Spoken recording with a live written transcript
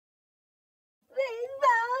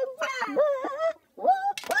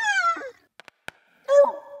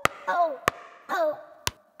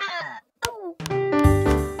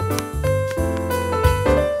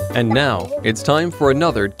And now, it's time for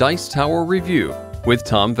another Dice Tower review with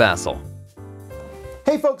Tom Vasel.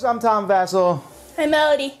 Hey folks, I'm Tom Vasel. Hi,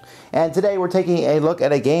 Melody. And today we're taking a look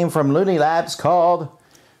at a game from Looney Labs called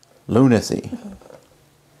Loonacy.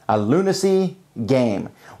 A Loonacy game.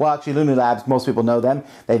 Well, actually, Looney Labs, most people know them.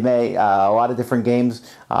 They've made a lot of different games,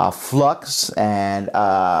 Flux, and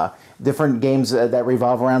different games that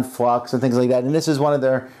revolve around Flux and things like that. And this is one of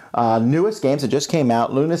their newest games that just came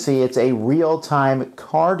out, Loonacy. It's a real-time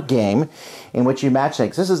card game in which you match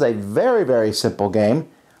things. This is a very, very simple game.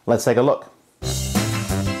 Let's take a look.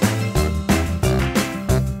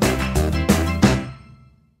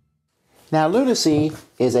 Now, Loonacy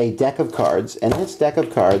is a deck of cards, and this deck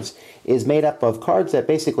of cards is made up of cards that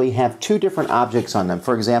basically have two different objects on them.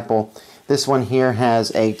 For example, this one here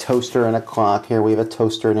has a toaster and a clock. Here we have a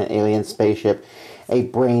toaster and an alien spaceship, a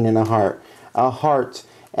brain and a heart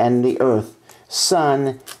and the earth,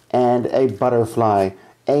 sun and a butterfly,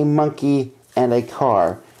 a monkey and a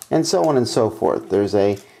car, and so on and so forth. There's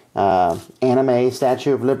a anime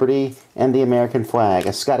Statue of Liberty and the American flag,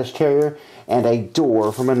 a Scottish Terrier, and a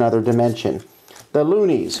door from another dimension. The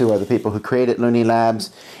Loonies, who are the people who created Looney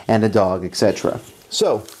Labs, and a dog, etc.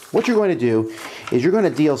 So, what you're going to do is you're going to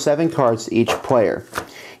deal 7 cards to each player.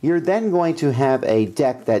 You're then going to have a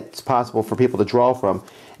deck that's possible for people to draw from,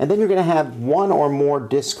 and then you're going to have 1 or more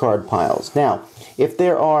discard piles. Now, if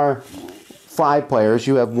there are 5 players,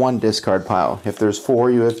 you have 1 discard pile. If there's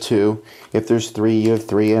 4, you have 2. If there's 3, you have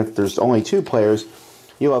 3. And if there's only 2 players,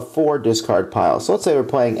 you have 4 discard piles. So let's say we're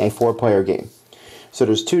playing a 4-player game. So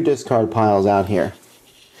there's 2 discard piles out here.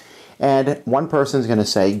 And one person's going to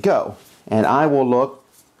say, go. And I will look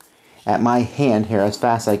at my hand here as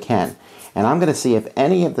fast as I can. And I'm going to see if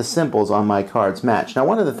any of the symbols on my cards match. Now,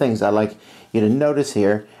 one of the things I'd like you to notice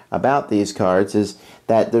here about these cards is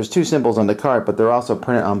that there's 2 symbols on the card, but they're also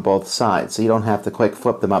printed on both sides. So you don't have to quick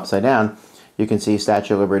flip them upside down. You can see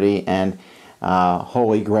Statue of Liberty and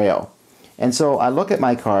Holy Grail. And so I look at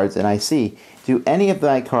my cards and I see, do any of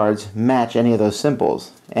my cards match any of those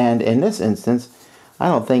symbols? And in this instance, I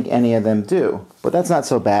don't think any of them do. But that's not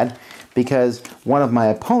so bad, because one of my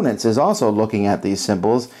opponents is also looking at these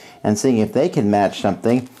symbols and seeing if they can match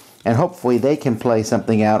something, and hopefully they can play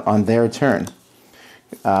something out on their turn.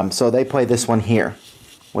 So they play this one here,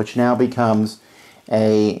 which now becomes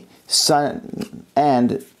a sun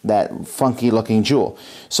and that funky looking jewel.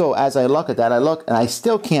 So as I look at that, I look and I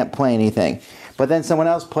still can't play anything. But then someone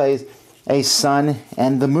else plays a sun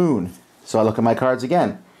and the moon. So I look at my cards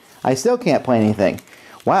again. I still can't play anything.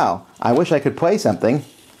 Wow, I wish I could play something.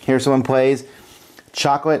 Here someone plays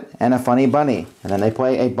chocolate and a funny bunny. And then they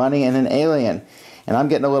play a bunny and an alien. And I'm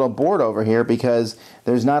getting a little bored over here because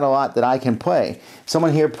there's not a lot that I can play.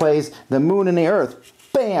 Someone here plays the moon and the earth.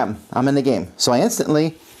 Bam! I'm in the game. So I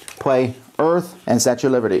instantly play Earth and Statue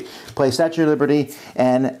of Liberty. Play Statue of Liberty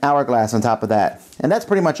and Hourglass on top of that. And that's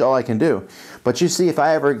pretty much all I can do. But you see, if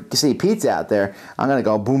I ever see pizza out there, I'm going to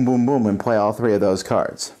go boom, boom, boom and play all 3 of those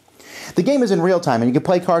cards. The game is in real time, and you can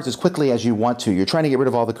play cards as quickly as you want to. You're trying to get rid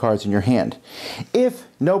of all the cards in your hand. If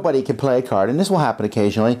nobody can play a card, and this will happen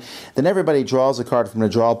occasionally, then everybody draws a card from the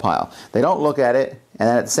draw pile. They don't look at it, and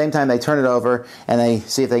then at the same time they turn it over, and they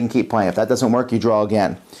see if they can keep playing. If that doesn't work, you draw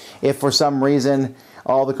again. If for some reason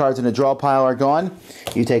all the cards in the draw pile are gone,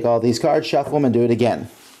 you take all these cards, shuffle them, and do it again.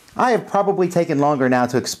 I have probably taken longer now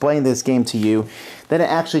to explain this game to you than it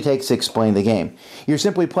actually takes to explain the game. You're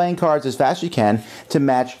simply playing cards as fast as you can to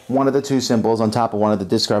match one of the 2 symbols on top of one of the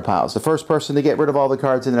discard piles. The first person to get rid of all the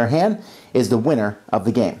cards in their hand is the winner of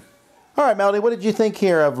the game. Alright, Melody, what did you think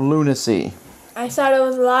here of Loonacy? I thought it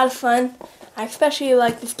was a lot of fun. I especially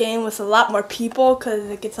like this game with a lot more people because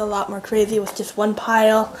it gets a lot more crazy with just 1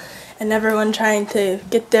 pile and everyone trying to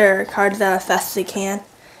get their cards out as fast as they can.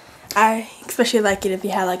 I especially like it if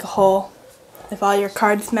you had like a hole, if all your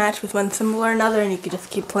cards match with one symbol or another, and you could just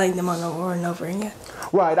keep playing them over and over again.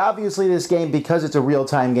 Right, obviously this game, because it's a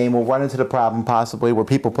real-time game, will run into the problem possibly where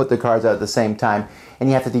people put their cards out at the same time, and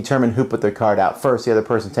you have to determine who put their card out first. The other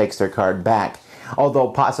person takes their card back. Although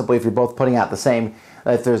possibly if you're both putting out the same,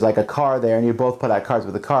 if there's like a car there and you both put out cards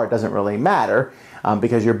with a car, it doesn't really matter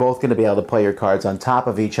because you're both going to be able to play your cards on top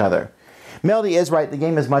of each other. Melody is right, the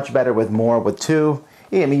game is much better with more, with 2.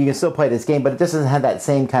 I mean, you can still play this game, but it just doesn't have that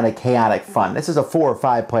same kind of chaotic fun. This is a 4 or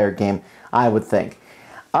 5 player game, I would think.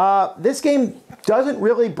 This game doesn't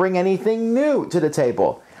really bring anything new to the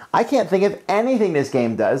table. I can't think of anything this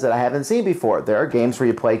game does that I haven't seen before. There are games where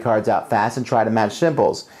you play cards out fast and try to match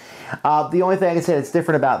symbols. The only thing I can say that's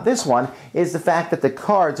different about this one is the fact that the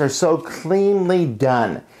cards are so cleanly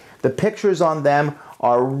done. The pictures on them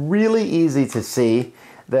are really easy to see.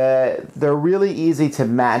 They're really easy to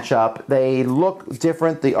match up. They look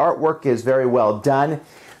different. The artwork is very well done.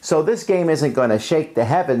 So this game isn't going to shake the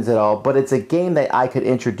heavens at all, but it's a game that I could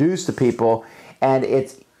introduce to people, and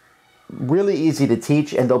it's really easy to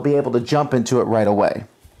teach, and they'll be able to jump into it right away.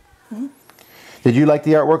 Mm-hmm. Did you like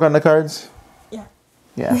the artwork on the cards? Yeah.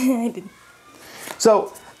 Yeah. I did.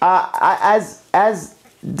 So, as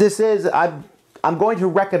this is, I'm going to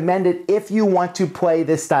recommend it if you want to play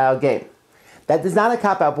this style game. That is not a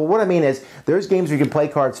cop-out, but what I mean is there's games where you can play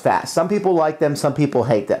cards fast. Some people like them, some people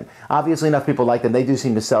hate them. Obviously, enough people like them. They do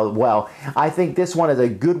seem to sell well. I think this one is a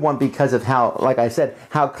good one because of how, like I said,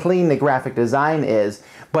 how clean the graphic design is.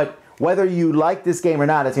 But whether you like this game or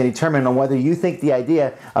not, it's going to determine on whether you think the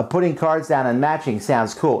idea of putting cards down and matching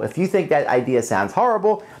sounds cool. If you think that idea sounds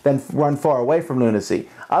horrible, then run far away from Loonacy.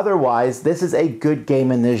 Otherwise, this is a good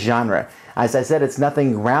game in this genre. As I said, it's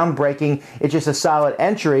nothing groundbreaking. It's just a solid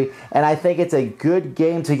entry, and I think it's a good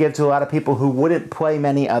game to give to a lot of people who wouldn't play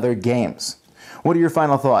many other games. What are your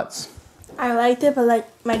final thoughts? I liked it, but like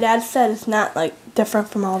my dad said, it's not like different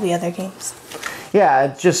from all the other games.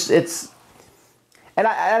 Yeah, and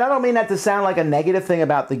I don't mean that to sound like a negative thing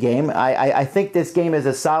about the game. I think this game is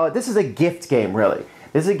this is a gift game, really.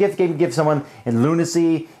 This is a gift game to give someone in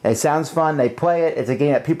Loonacy. It sounds fun. They play it. It's a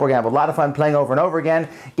game that people are going to have a lot of fun playing over and over again.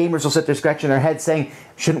 Gamers will sit there scratching their heads saying,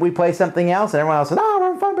 shouldn't we play something else? And everyone else says, oh, we're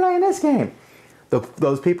having fun playing this game.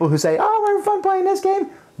 Those people who say, oh, we're having fun playing this game,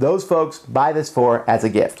 those folks buy this as a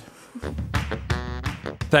gift.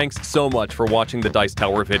 Thanks so much for watching the Dice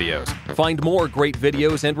Tower videos. Find more great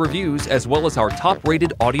videos and reviews, as well as our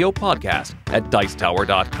top-rated audio podcast at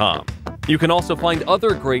Dicetower.com. You can also find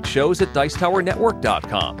other great shows at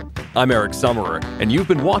Dicetowernetwork.com. I'm Eric Summerer, and you've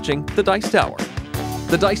been watching The Dice Tower.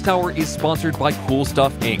 The Dice Tower is sponsored by Cool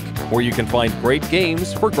Stuff Inc., where you can find great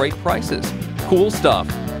games for great prices. Cool stuff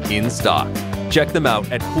in stock. Check them out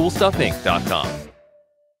at CoolStuffInc.com.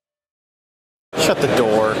 Shut the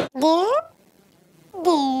door.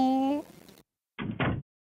 There.